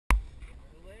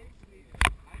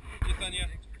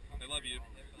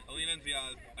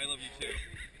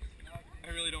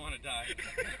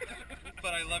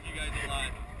but I love you guys a lot.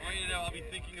 I want you to know I'll be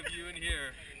thinking of you in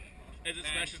here. As it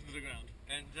smashes to the ground.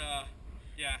 And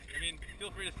yeah, I mean, feel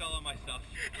free to sell all my stuff.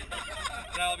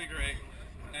 That'll be great.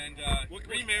 And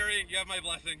remarry, you have my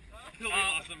blessing. It'll be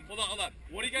awesome. Hold on.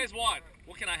 What do you guys want?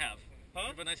 What can I have? Huh? You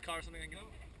have a nice car or something I can get?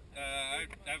 I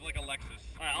have like a Lexus.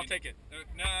 Alright, I'll take it.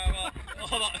 No, well,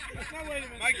 hold on. No, wait a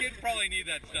minute. My kids probably need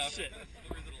that stuff. Shit.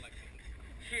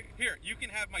 Here, you can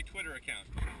have my Twitter account.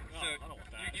 No, So I don't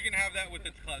want that. you can have that with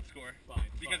its cloud score. Fine.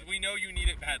 Because we know you need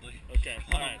it badly. Okay,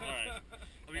 alright.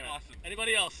 It'll be awesome.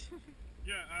 Anybody else?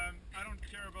 Yeah, I don't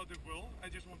care about the will. I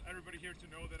just want everybody here to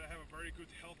know that I have a very good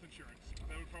health insurance.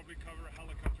 That would probably cover a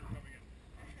helicopter coming in.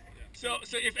 So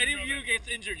if any of you gets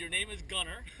injured, your name is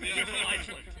Gunner. Yeah. You're from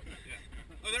Iceland.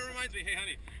 Oh, that reminds me. Hey,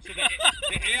 honey. So the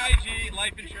AIG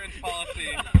life insurance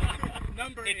policy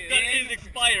Number is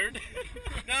expired.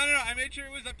 No. I made sure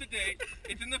it was up to date.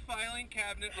 It's in the filing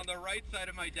cabinet on the right side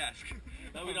of my desk.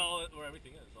 Now we know where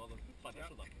everything is. All the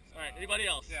financial documents. All right. Anybody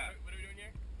else? Yeah. What are we doing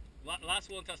here? Last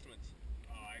will and testaments.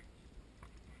 Oh,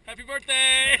 Happy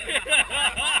birthday!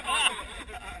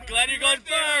 Glad you're going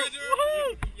first.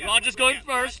 Yeah. Roger's going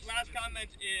first. Last comment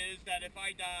is that if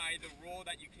I die, the rule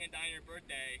that you can't die on your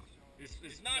birthday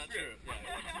It's not true. Yeah.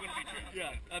 It's going to be true.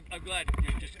 Yeah, I'm glad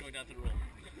you're just going down to the rule.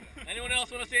 Anyone else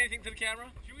want to say anything to the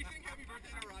camera? Should we sing happy birthday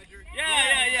to Roger?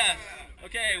 Yeah.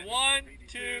 Okay, 1,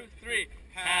 2, 3.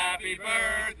 Happy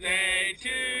birthday to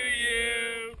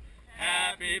you.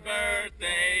 Happy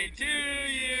birthday to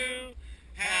you.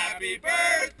 Happy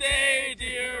birthday,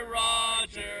 dear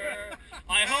Roger.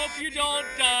 I hope you don't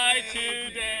die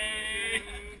today.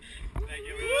 Thank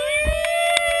you. This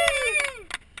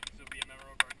will be a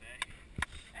memorable birthday.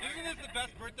 Isn't this the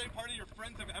best birthday party your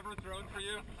friends have ever thrown for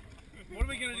you? What are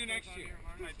we going to do next year?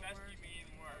 My best, you mean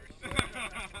worse.